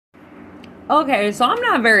Okay, so I'm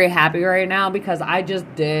not very happy right now because I just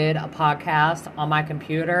did a podcast on my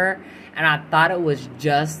computer and I thought it was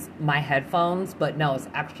just my headphones, but no, it's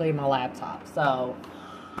actually my laptop. So,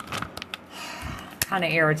 kind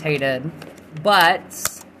of irritated.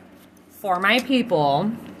 But for my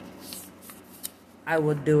people, I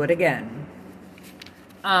would do it again.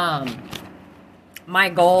 My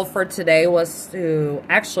goal for today was to,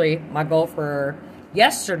 actually, my goal for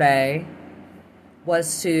yesterday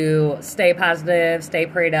was to stay positive, stay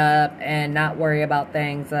prayed up, and not worry about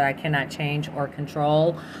things that I cannot change or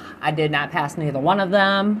control. I did not pass neither one of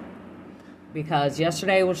them because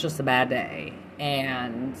yesterday was just a bad day.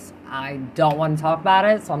 And I don't want to talk about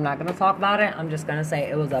it, so I'm not going to talk about it. I'm just going to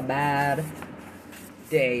say it was a bad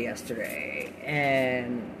day yesterday.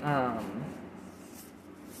 And,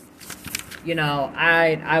 you know,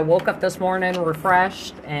 I woke up this morning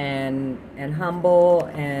refreshed and humble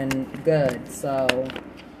and good. So,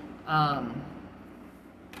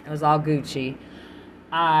 it was all Gucci.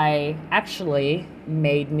 I actually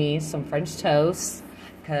made me some French toast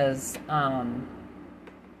because, I'm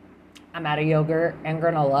out of yogurt and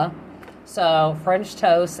granola. So, French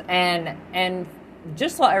toast and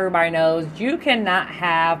just so everybody knows, you cannot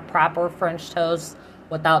have proper French toast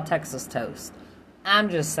without Texas toast. I'm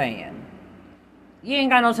just saying. You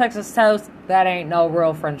ain't got no Texas toast, that ain't no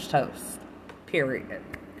real French toast. Period.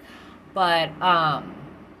 But,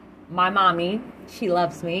 my mommy, she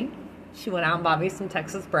loves me. She went out and bought me some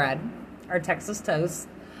Texas bread, or Texas toast,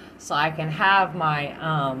 so I can have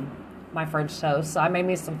my, my French toast. So I made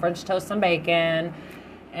me some French toast and bacon,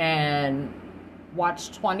 and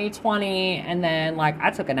watched 2020, and then, like,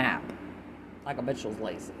 I took a nap. Like a bitch was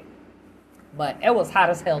lazy. But it was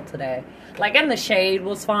hot as hell today. Like, in the shade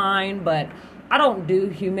was fine, but I don't do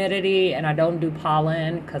humidity and I don't do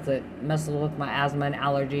pollen because it messes with my asthma and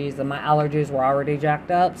allergies, and my allergies were already jacked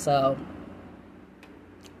up, so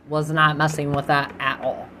was not messing with that at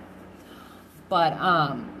all. But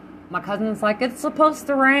my cousin's like, it's supposed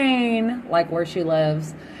to rain, like where she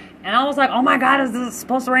lives, and I was like, oh my god, is this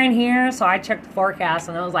supposed to rain here? So I checked the forecast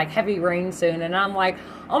and it was like heavy rain soon, and I'm like,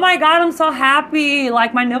 oh my god, I'm so happy,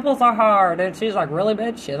 like my nipples are hard. And she's like, really,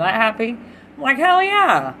 bitch, you that happy? I'm like, hell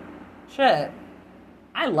yeah, shit.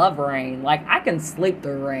 I love rain. Like, I can sleep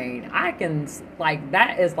through rain. I can, like,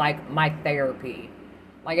 that is, like, my therapy.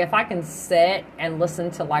 Like, if I can sit and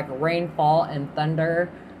listen to, like, rainfall and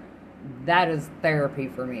thunder, that is therapy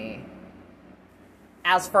for me.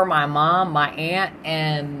 As for my mom, my aunt,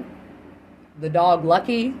 and the dog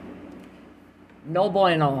Lucky, no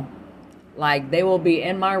bueno. Like, they will be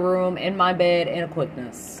in my room, in my bed, in a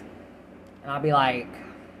quickness. And I'll be like,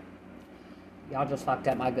 y'all just fucked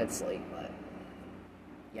up my good sleep.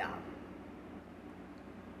 Yeah.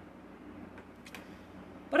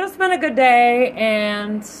 But it's been a good day,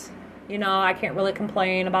 and, you know, I can't really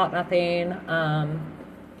complain about nothing.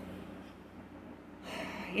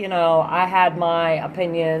 You know, I had my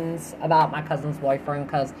opinions about my cousin's boyfriend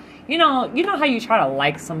because, you know how you try to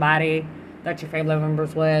like somebody that your family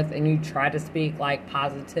member's with, and you try to speak, like,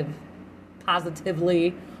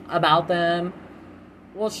 positively about them.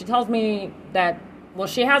 Well, she tells me that, well,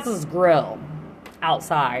 she has this grill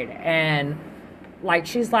outside, and like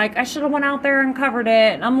she's like, I should have went out there and covered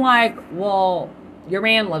it. And I'm like, well, your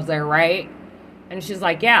man lives there, right? And she's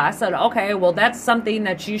like, yeah. I said, okay, well, that's something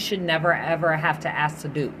that you should never ever have to ask to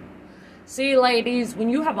do. See, ladies, when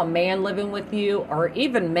you have a man living with you, or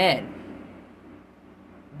even men,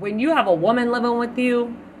 when you have a woman living with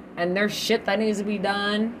you and there's shit that needs to be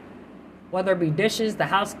done, whether it be dishes, the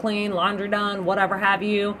house clean, laundry done, whatever have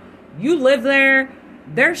you, you live there.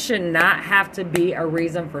 There should not have to be a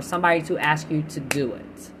reason for somebody to ask you to do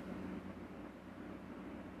it.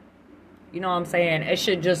 You know what I'm saying? It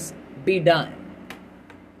should just be done.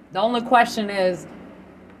 The only question is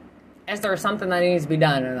there something that needs to be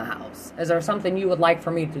done in the house? Is there something you would like for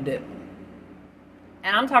me to do?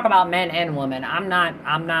 And I'm talking about men and women. I'm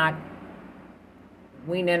not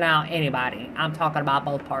weaning out anybody. I'm talking about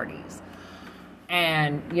both parties.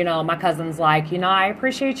 And, you know, my cousin's like, you know, I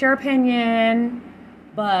appreciate your opinion,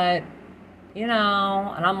 but, you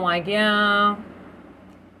know, and I'm like, yeah,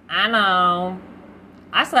 I know.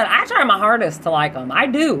 I said, I try my hardest to like them. I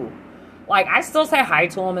do. Like, I still say hi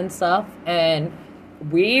to them and stuff, and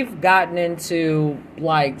we've gotten into,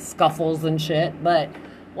 like, scuffles and shit, but,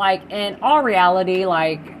 like, in all reality,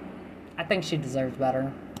 like, I think she deserves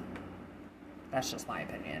better. That's just my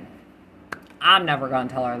opinion. I'm never going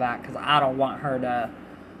to tell her that because I don't want her to,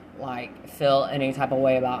 like, feel any type of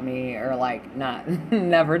way about me or, like, not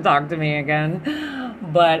never talk to me again.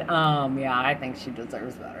 But, yeah, I think she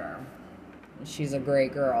deserves better. She's a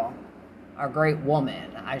great girl. A great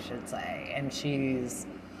woman. I should say. And she's,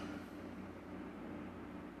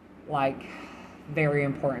 like, very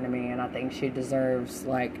important to me, and I think she deserves,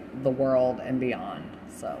 like, the world and beyond.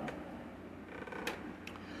 So,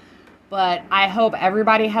 but I hope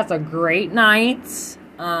everybody has a great night.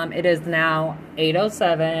 It is now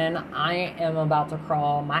 8:07. I am about to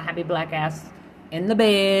crawl my happy black ass in the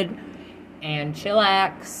bed and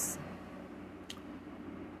chillax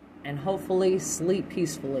and hopefully sleep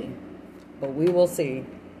peacefully. But we will see.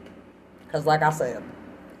 Because like I said,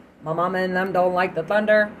 my mama and them don't like the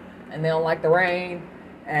thunder and they don't like the rain.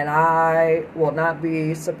 And I will not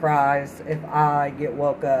be surprised if I get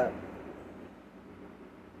woke up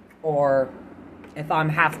or if I'm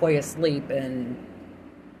halfway asleep and,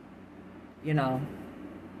 you know,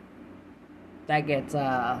 that gets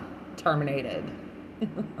terminated.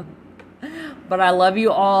 But I love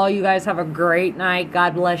you all. You guys have a great night.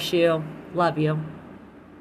 God bless you. Love you.